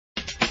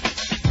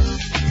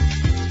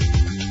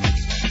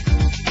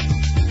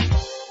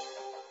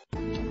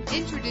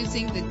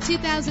Introducing the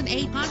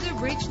 2008 Honda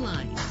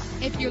Ridgeline.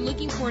 If you're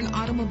looking for an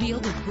automobile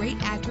with great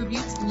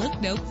attributes, look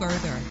no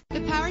further. The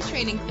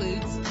powertrain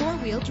includes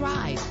four-wheel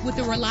drive with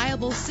a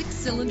reliable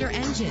 6-cylinder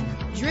engine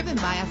driven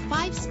by a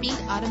 5-speed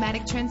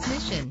automatic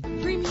transmission.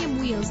 Premium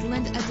wheels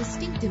lend a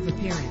distinctive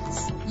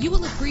appearance. You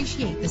will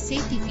appreciate the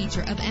safety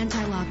feature of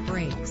anti-lock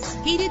brakes.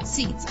 Heated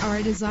seats are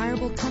a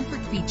desirable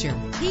comfort feature.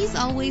 He's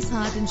always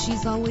hot and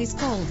she's always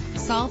cold.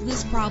 Solve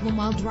this problem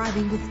while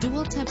driving with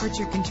dual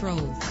temperature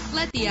controls.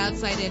 Let the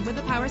outside in with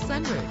a power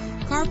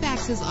sunroof.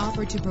 Carfax is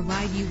offered to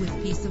provide you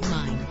with peace of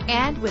mind.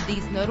 And with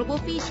these notable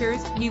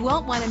features, you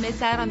won't want to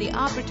miss out on the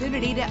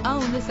opportunity to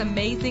own this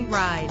amazing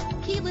ride.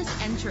 Keyless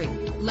entry,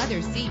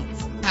 leather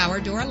seats, power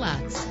door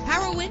locks,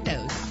 power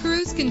windows,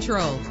 cruise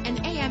control,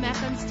 an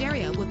AM/FM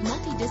stereo with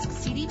multi-disc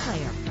CD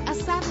player, a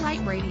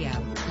satellite radio.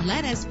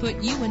 Let us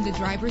put you in the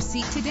driver's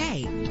seat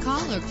today.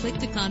 Call or click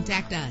to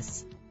contact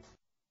us.